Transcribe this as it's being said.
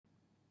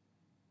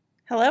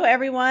Hello,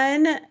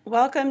 everyone.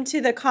 Welcome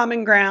to the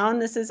Common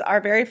Ground. This is our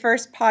very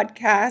first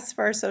podcast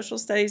for our Social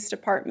Studies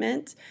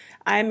department.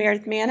 I'm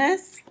Meredith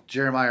Manis,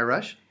 Jeremiah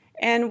Rush.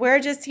 and we're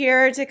just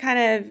here to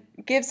kind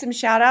of give some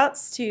shout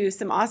outs to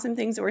some awesome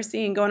things that we're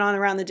seeing going on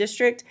around the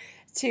district,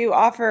 to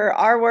offer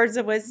our words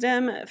of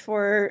wisdom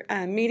for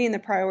meeting the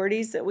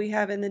priorities that we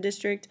have in the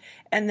district,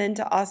 and then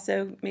to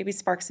also maybe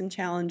spark some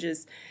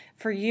challenges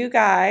for you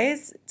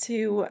guys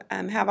to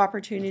have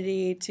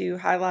opportunity to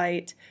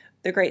highlight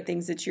the great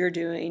things that you're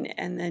doing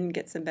and then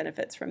get some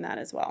benefits from that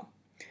as well.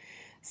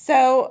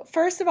 So,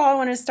 first of all, I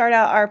want to start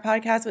out our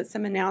podcast with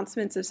some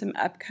announcements of some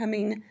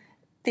upcoming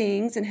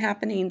things and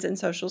happenings in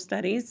social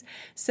studies.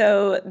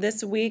 So,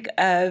 this week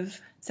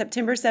of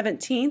September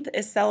 17th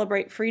is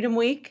Celebrate Freedom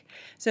Week.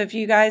 So, if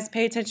you guys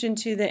pay attention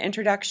to the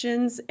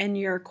introductions and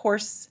your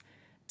course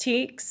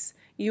teaks,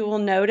 you will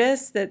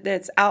notice that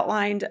it's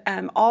outlined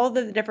all of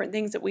the different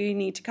things that we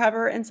need to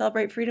cover in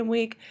Celebrate Freedom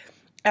Week,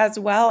 as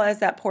well as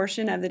that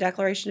portion of the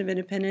Declaration of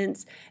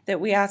Independence that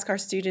we ask our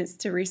students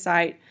to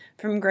recite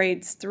from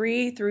grades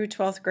 3 through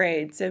 12th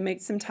grade. So make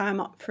some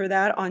time for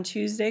that on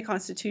Tuesday,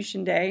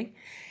 Constitution Day.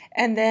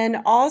 And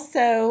then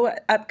also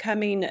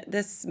upcoming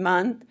this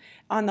month,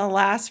 on the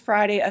last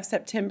Friday of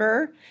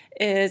September,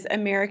 is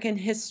American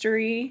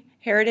History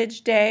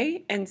Heritage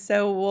Day. And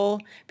so we'll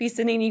be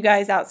sending you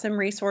guys out some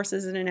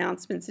resources and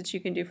announcements that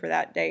you can do for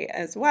that day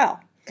as well.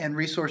 And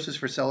resources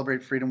for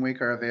Celebrate Freedom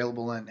Week are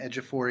available in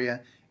Eduphoria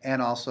and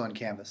also in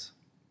Canvas.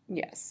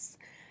 Yes.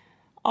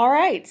 All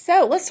right.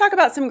 So let's talk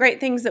about some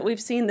great things that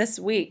we've seen this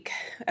week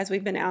as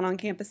we've been out on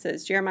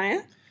campuses.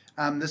 Jeremiah?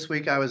 This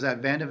week I was at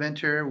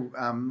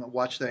Vandeventer,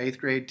 watched the 8th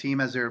grade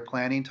team as they were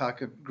planning,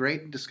 talk a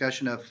great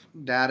discussion of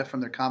data from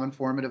their common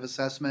formative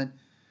assessment.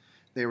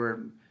 They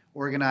were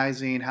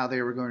organizing how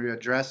they were going to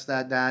address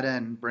that data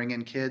and bring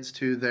in kids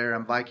to their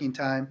Viking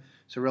time.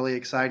 So really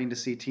exciting to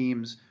see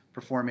teams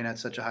performing at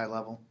such a high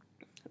level.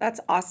 That's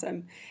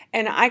awesome.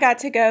 And I got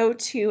to go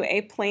to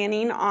a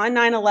planning on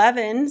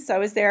 9/11. So I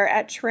was there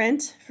at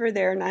Trent for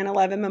their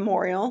 9/11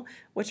 memorial,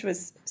 which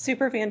was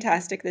super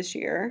fantastic this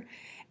year.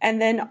 And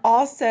then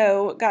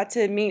also got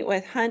to meet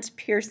with Hunt,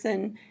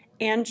 Pearson,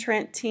 and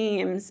Trent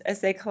teams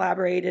as they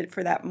collaborated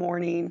for that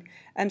morning.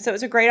 So it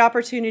was a great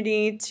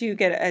opportunity to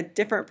get a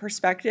different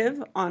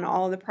perspective on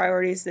all of the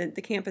priorities that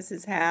the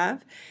campuses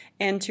have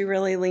and to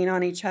really lean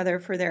on each other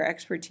for their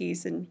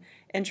expertise and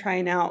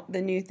trying out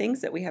the new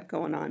things that we have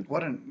going on.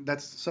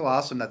 That's so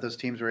awesome that those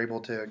teams were able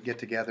to get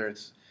together.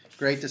 It's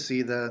great to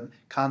see the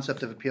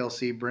concept of a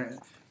PLC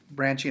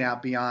branching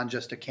out beyond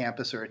just a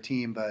campus or a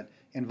team, but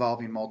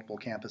involving multiple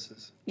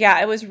campuses.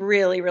 Yeah, it was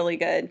really, really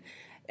good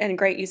and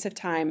great use of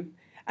time.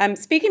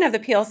 Speaking of the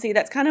PLC,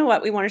 that's kind of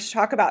what we wanted to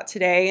talk about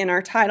today, and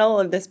our title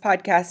of this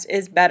podcast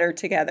is Better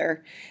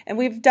Together. And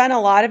we've done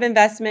a lot of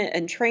investment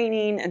and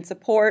training and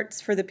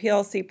supports for the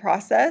PLC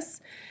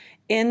process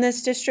in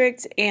this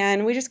district,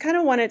 and we just kind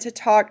of wanted to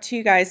talk to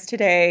you guys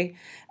today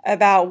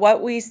about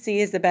what we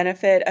see as the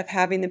benefit of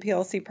having the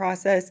PLC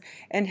process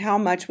and how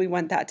much we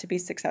want that to be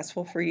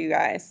successful for you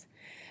guys.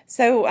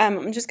 So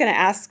I'm just going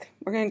to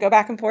we're going to go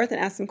back and forth and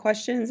ask some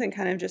questions and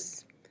kind of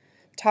just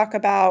talk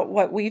about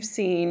what we've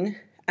seen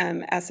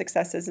as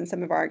successes in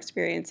some of our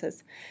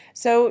experiences.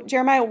 So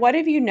Jeremiah, what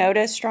have you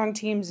noticed strong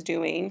teams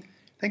doing?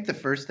 I think the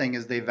first thing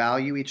is they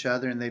value each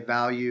other and they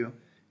value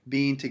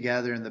being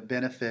together and the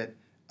benefit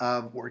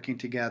of working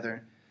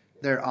together.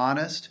 They're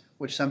honest,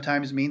 which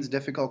sometimes means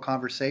difficult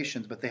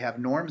conversations, but they have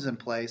norms in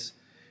place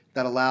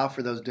that allow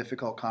for those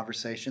difficult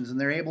conversations, and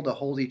they're able to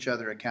hold each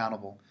other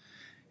accountable.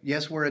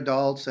 Yes, we're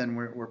adults and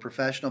we're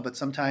professional, but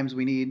sometimes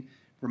we need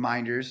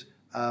reminders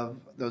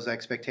of those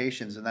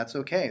expectations, and that's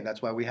okay.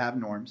 That's why we have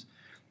norms.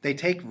 They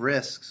take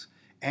risks,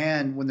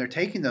 and when they're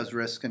taking those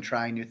risks and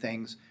trying new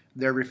things,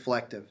 they're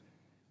reflective.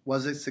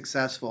 Was it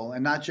successful?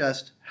 And not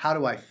just, how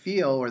do I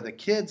feel, or the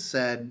kids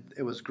said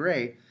it was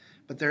great,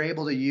 but they're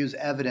able to use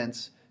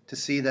evidence to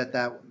see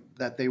that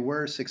they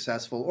were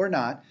successful or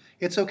not.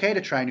 It's okay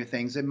to try new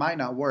things. It might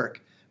not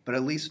work, but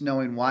at least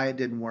knowing why it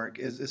didn't work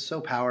is so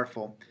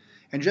powerful.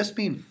 And just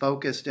being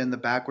focused in the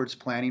backwards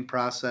planning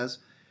process,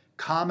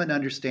 common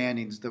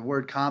understandings. The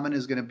word common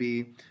is going to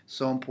be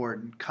so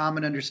important.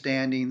 Common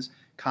understandings,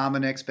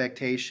 common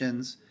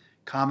expectations,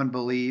 common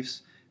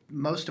beliefs.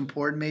 Most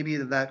important maybe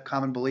that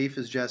common belief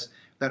is just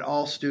that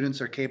all students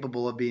are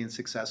capable of being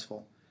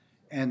successful.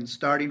 And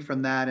starting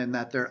from that, and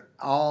that they're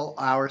all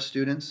our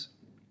students,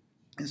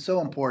 is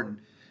so important.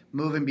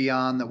 Moving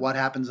beyond the what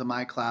happens in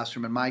my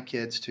classroom and my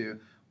kids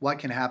to what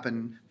can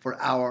happen for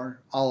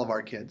all of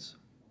our kids.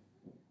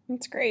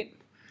 That's great.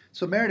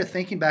 So Meredith,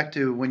 thinking back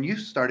to when you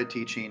started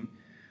teaching,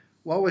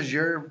 what was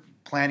your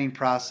planning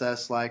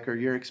process like, or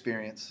your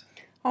experience?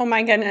 Oh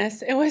my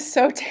goodness, it was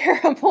so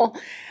terrible.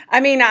 I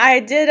mean,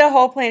 I did a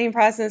whole planning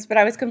process, but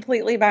I was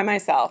completely by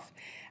myself.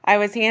 I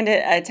was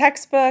handed a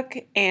textbook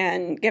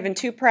and given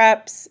 2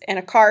 preps and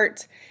a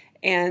cart,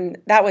 and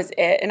that was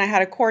it. And I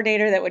had a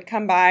coordinator that would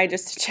come by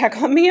just to check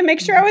on me and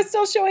make sure I was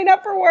still showing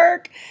up for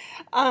work.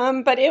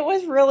 But it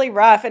was really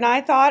rough, and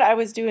I thought I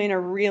was doing a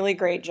really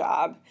great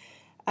job.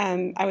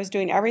 I was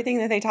doing everything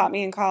that they taught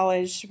me in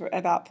college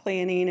about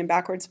planning and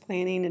backwards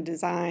planning and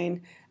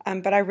design,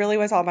 but I really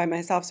was all by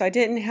myself. So I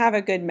didn't have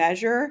a good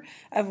measure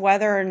of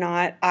whether or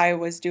not I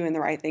was doing the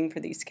right thing for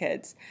these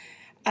kids.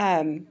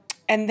 And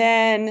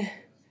then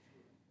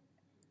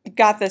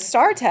got the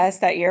STAR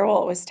test that year.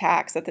 Well, it was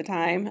tax at the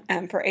time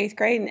for eighth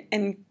grade,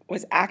 and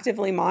was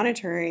actively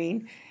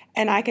monitoring.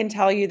 And I can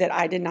tell you that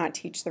I did not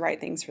teach the right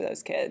things for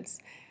those kids.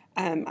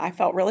 I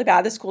felt really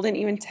bad. The school didn't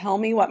even tell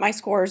me what my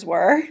scores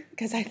were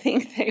because I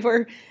think they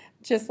were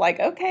just like,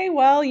 okay,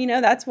 well,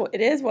 that's what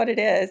it is. What it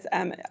is.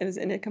 It was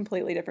in a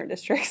completely different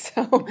district,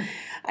 so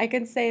I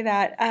can say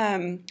that.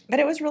 But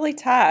it was really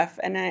tough,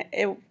 and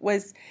it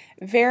was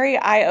very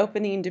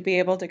eye-opening to be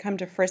able to come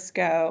to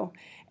Frisco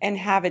and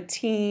have a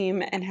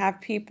team and have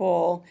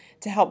people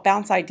to help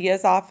bounce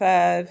ideas off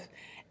of.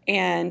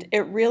 And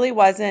it really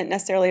wasn't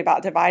necessarily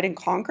about divide and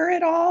conquer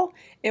at all.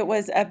 It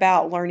was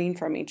about learning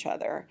from each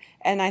other.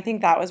 And I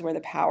think that was where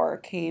the power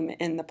came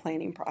in the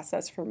planning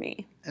process for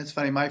me. It's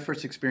funny. My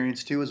first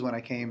experience too was when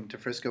I came to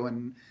Frisco,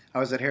 and I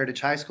was at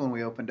Heritage High School, and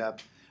we opened up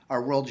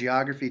our world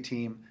geography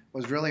team.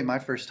 Was really my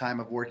first time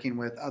of working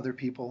with other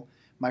people.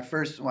 When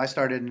I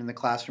started in the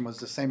classroom, was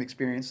the same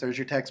experience. There's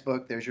your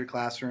textbook. There's your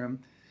classroom.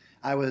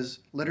 I was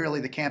literally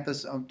the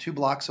campus 2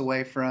 blocks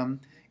away from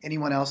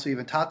anyone else who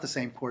even taught the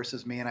same course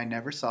as me, and I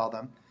never saw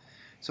them.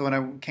 So when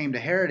I came to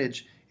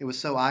Heritage, it was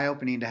so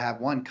eye-opening to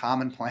have one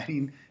common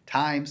planning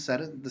time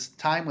this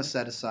time was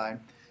set aside,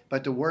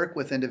 but to work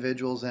with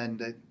individuals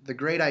and the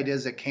great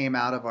ideas that came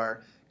out of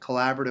our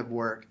collaborative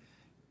work.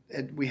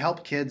 We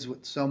helped kids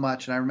with so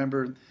much, and I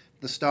remember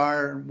the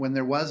STAR, when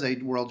there was a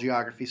World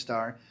Geography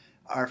STAR,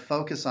 our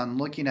focus on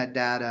looking at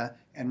data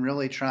and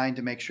really trying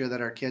to make sure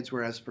that our kids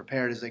were as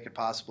prepared as they could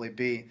possibly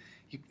be.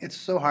 It's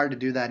so hard to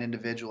do that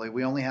individually.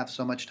 We only have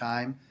so much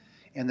time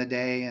in the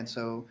day, and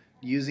so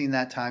using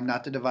that time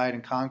not to divide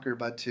and conquer,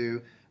 but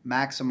to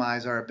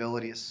maximize our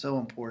ability is so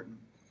important.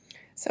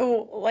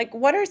 So,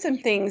 what are some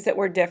things that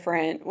were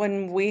different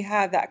when we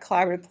have that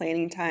collaborative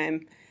planning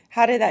time?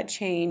 How did that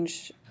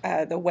change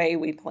the way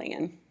we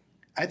plan?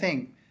 I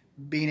think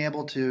being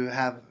able to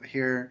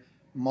hear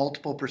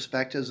multiple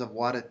perspectives of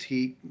what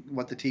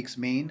the teaks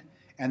mean,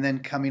 and then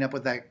coming up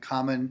with that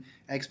common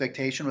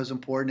expectation was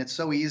important. It's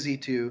so easy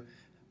to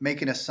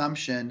make an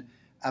assumption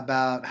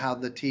about how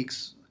the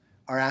teaks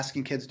are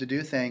asking kids to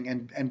do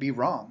things and be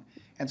wrong.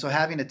 And so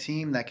having a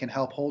team that can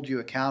help hold you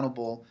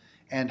accountable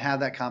and have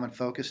that common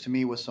focus to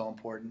me was so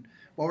important.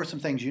 What were some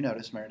things you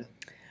noticed, Meredith?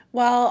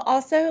 Well,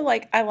 also,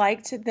 I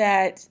liked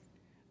that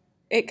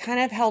it kind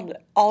of held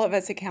all of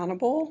us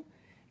accountable,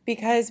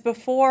 because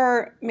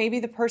before, maybe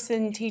the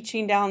person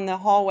teaching down the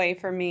hallway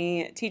for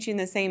me, teaching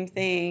the same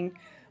thing,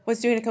 was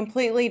doing a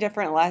completely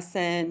different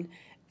lesson.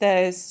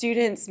 The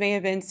students may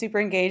have been super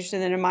engaged,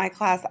 and then in my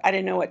class, I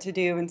didn't know what to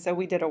do, and so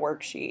we did a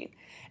worksheet.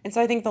 And so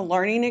I think the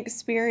learning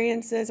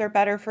experiences are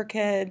better for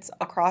kids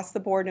across the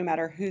board, no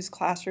matter whose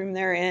classroom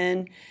they're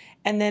in.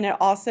 And then it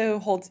also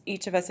holds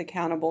each of us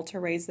accountable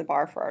to raise the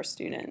bar for our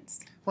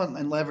students. Well,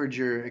 and leverage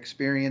your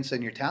experience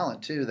and your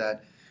talent too.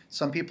 That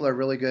some people are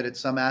really good at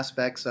some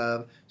aspects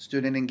of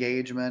student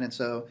engagement, and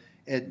so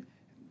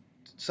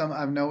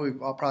I know we've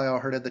probably all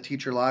heard of the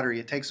teacher lottery.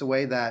 It takes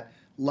away that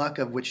luck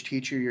of which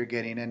teacher you're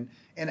getting, and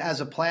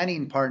as a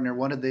planning partner,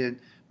 one of the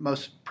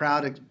most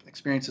proud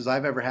experiences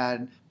I've ever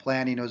had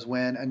planning was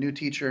when a new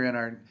teacher in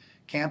our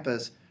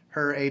campus,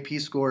 her AP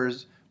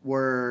scores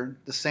were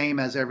the same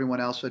as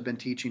everyone else who had been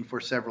teaching for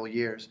several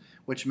years,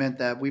 which meant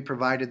that we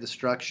provided the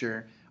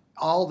structure.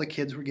 All the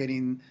kids were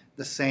getting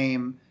the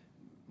same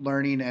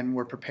learning and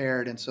were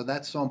prepared. And so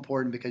that's so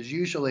important, because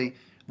usually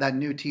that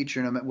new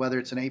teacher, whether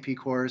it's an AP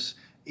course,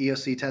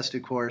 EOC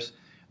tested course,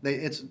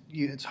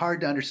 it's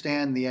hard to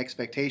understand the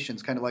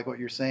expectations, kind of like what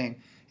you're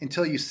saying.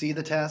 Until you see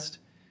the test,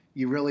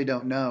 you really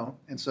don't know.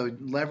 And so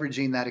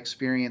leveraging that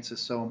experience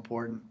is so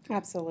important.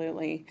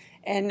 Absolutely.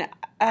 And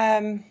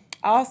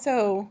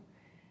also,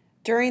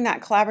 during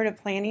that collaborative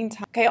planning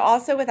time,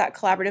 also with that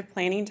collaborative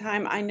planning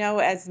time, I know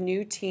as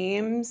new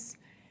teams,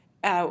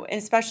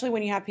 especially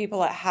when you have people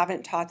that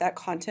haven't taught that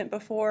content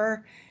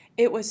before,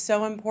 it was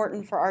so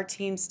important for our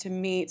teams to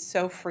meet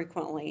so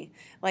frequently.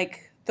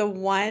 Like, the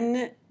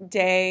 1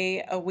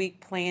 day a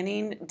week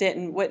planning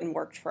wouldn't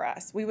work for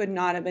us. We would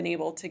not have been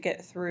able to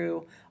get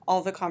through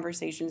all the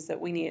conversations that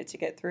we needed to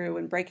get through,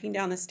 and breaking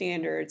down the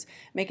standards,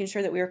 making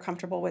sure that we were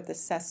comfortable with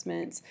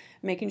assessments,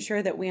 making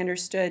sure that we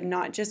understood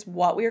not just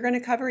what we were going to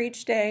cover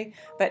each day,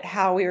 but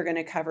how we were going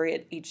to cover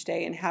it each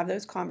day, and have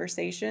those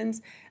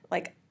conversations.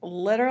 Like,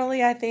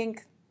 literally, I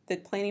think the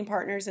planning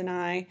partners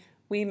and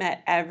we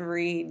met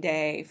every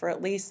day for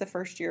at least the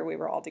first year we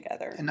were all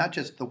together. And not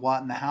just the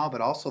what and the how, but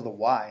also the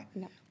why.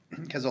 No.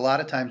 Because a lot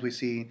of times we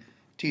see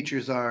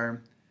teachers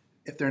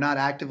if they're not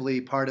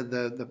actively part of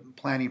the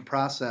planning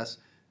process,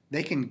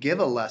 they can give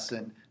a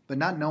lesson, but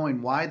not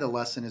knowing why the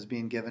lesson is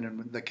being given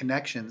and the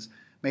connections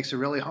makes it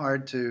really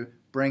hard to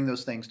bring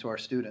those things to our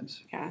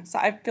students. Yeah, so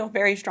I feel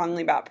very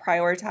strongly about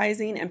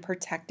prioritizing and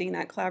protecting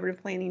that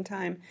collaborative planning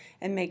time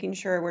and making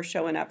sure we're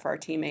showing up for our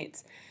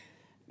teammates.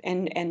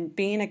 and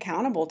being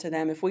accountable to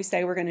them. If we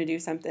say we're going to do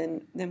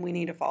something, then we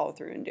need to follow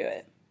through and do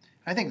it.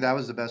 I think that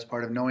was the best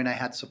part of knowing I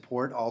had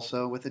support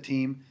also with the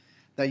team,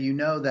 that you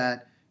know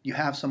that you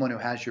have someone who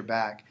has your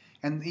back.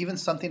 And even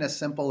something as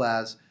simple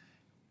as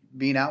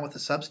being out with a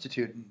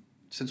substitute,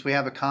 since we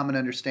have a common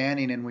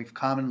understanding and we've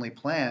commonly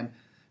planned,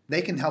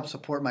 they can help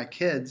support my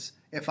kids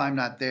if I'm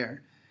not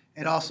there.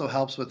 It also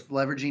helps with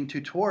leveraging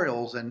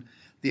tutorials and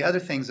the other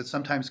things that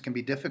sometimes can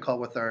be difficult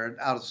with our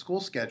out of school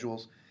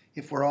schedules.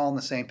 If we're all on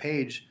the same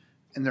page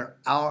and they're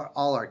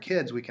all our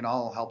kids, we can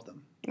all help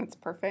them. That's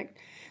perfect.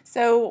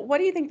 So, what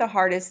do you think the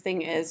hardest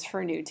thing is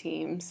for new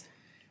teams?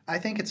 I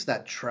think it's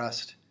that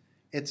trust.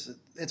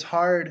 It's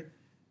hard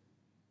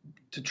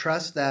to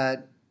trust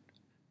that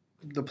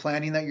the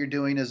planning that you're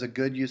doing is a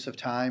good use of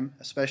time,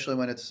 especially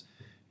when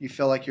you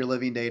feel like you're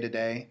living day to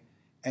day.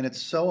 And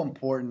it's so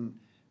important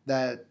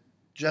that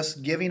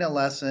just giving a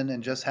lesson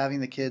and just having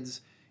the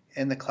kids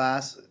in the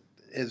class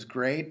is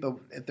great, but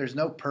if there's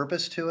no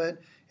purpose to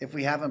it, if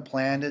we haven't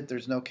planned it,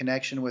 there's no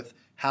connection with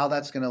how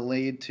that's going to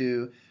lead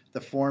to the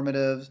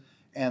formatives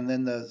and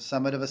then the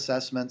summative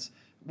assessments.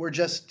 We're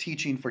just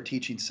teaching for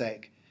teaching's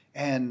sake.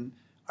 And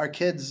our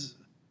kids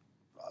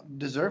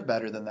deserve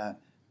better than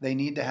that. They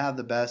need to have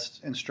the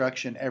best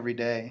instruction every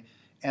day.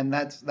 And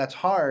that's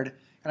hard.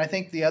 And I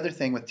think the other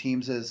thing with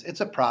teams is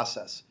it's a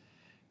process.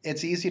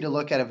 It's easy to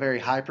look at a very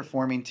high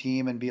performing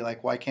team and be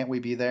like, why can't we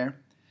be there?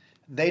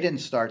 They didn't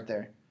start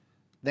there.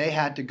 They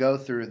had to go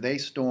through, they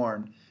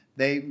stormed,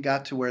 they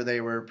got to where they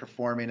were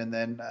performing and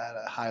then at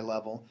a high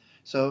level.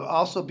 So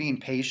also being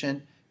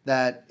patient,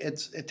 that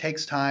it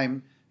takes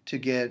time to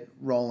get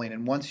rolling.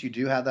 And once you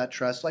do have that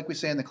trust, like we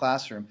say in the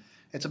classroom,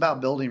 it's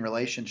about building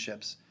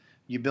relationships.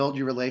 You build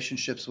your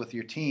relationships with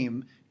your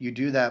team. You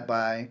do that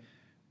by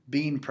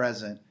being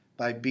present,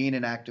 by being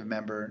an active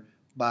member,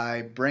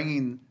 by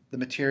bringing the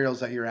materials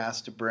that you're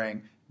asked to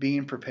bring,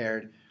 being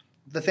prepared.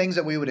 The things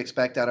that we would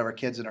expect out of our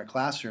kids in our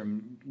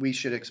classroom, we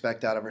should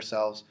expect out of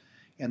ourselves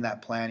in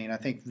that planning. I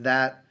think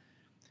that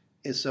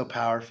is so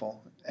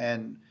powerful.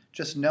 And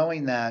just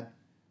knowing that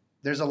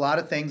there's a lot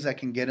of things that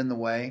can get in the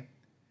way,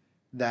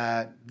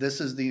 that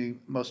this is the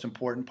most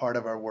important part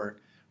of our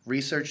work.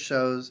 Research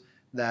shows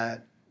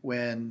that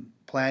when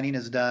planning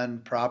is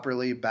done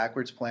properly,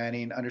 backwards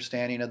planning,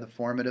 understanding of the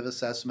formative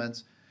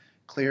assessments,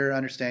 clear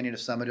understanding of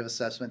summative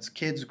assessments,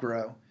 kids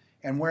grow.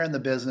 And we're in the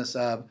business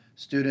of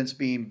students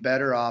being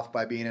better off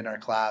by being in our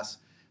class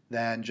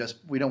than just,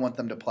 we don't want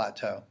them to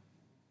plateau.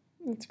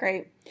 That's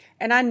great.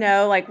 And I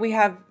know, like,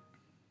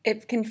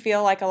 it can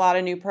feel like a lot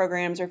of new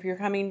programs, or if you're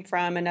coming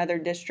from another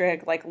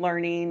district, like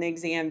learning the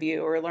exam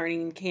view or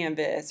learning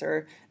Canvas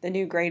or the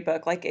new grade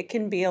book, like it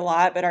can be a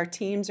lot, but our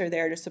teams are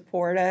there to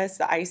support us.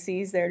 The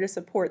IC's there to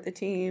support the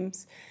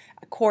teams.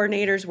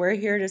 Coordinators, we're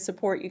here to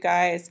support you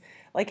guys.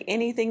 Like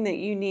anything that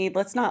you need,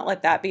 let's not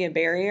let that be a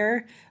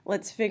barrier.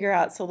 Let's figure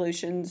out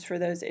solutions for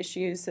those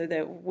issues so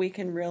that we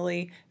can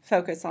really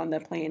focus on the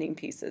planning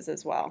pieces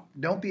as well.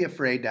 Don't be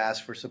afraid to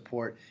ask for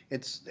support.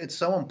 It's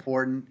so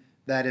important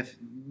that if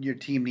your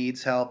team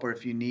needs help or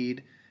if you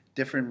need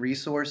different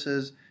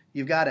resources,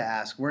 you've got to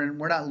ask. We're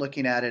not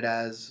looking at it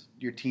as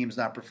your team's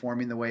not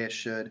performing the way it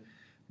should.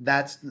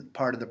 That's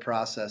part of the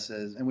process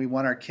is. And we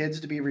want our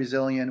kids to be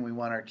resilient. We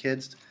want our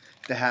kids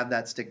to have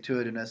that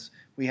stick-to-itiveness.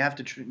 We have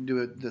to do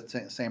it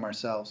the same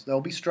ourselves.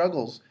 There'll be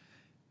struggles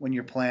when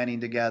you're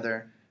planning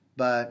together,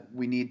 but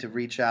we need to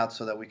reach out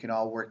so that we can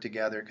all work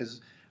together.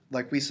 Because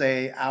like we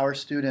say, our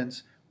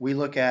students, we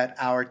look at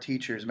our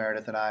teachers,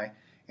 Meredith and I,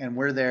 and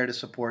we're there to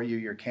support you.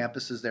 Your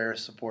campus is there to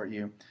support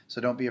you.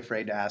 So don't be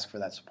afraid to ask for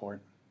that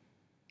support.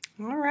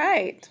 All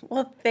right.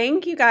 Well,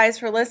 thank you guys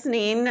for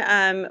listening.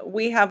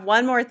 We have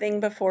one more thing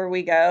before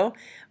we go.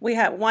 We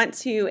want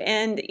to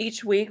end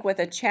each week with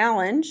a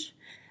challenge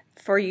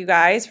for you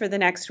guys for the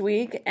next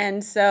week.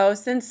 And so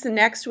since the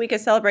next week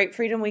is Celebrate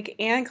Freedom Week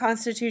and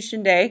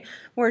Constitution Day,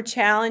 we're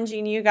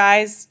challenging you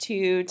guys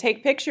to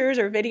take pictures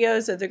or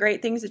videos of the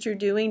great things that you're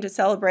doing to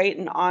celebrate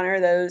and honor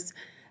those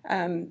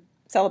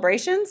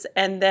celebrations,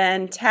 and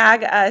then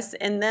tag us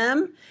in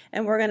them,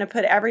 and we're going to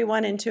put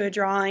everyone into a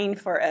drawing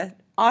for an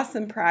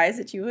awesome prize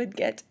that you would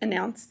get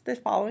announced the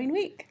following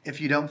week. If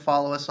you don't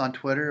follow us on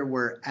Twitter,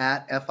 we're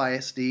at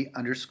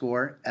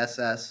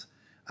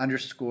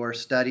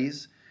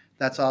FISD_SS_studies.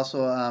 That's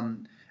also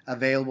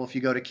available if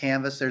you go to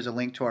Canvas. There's a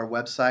link to our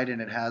website,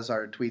 and it has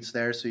our tweets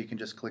there, so you can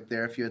just click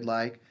there if you'd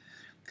like.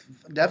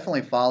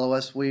 Definitely follow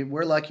us.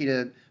 We're lucky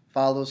to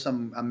follow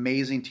some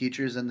amazing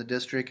teachers in the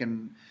district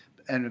and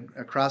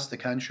across the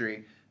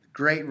country.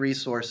 Great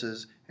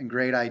resources and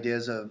great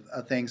ideas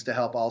of things to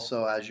help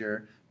also as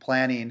you're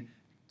planning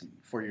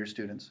for your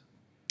students.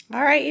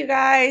 All right, you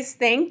guys,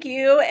 thank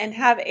you, and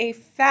have a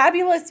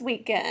fabulous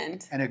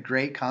weekend. And a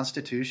great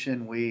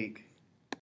Constitution week.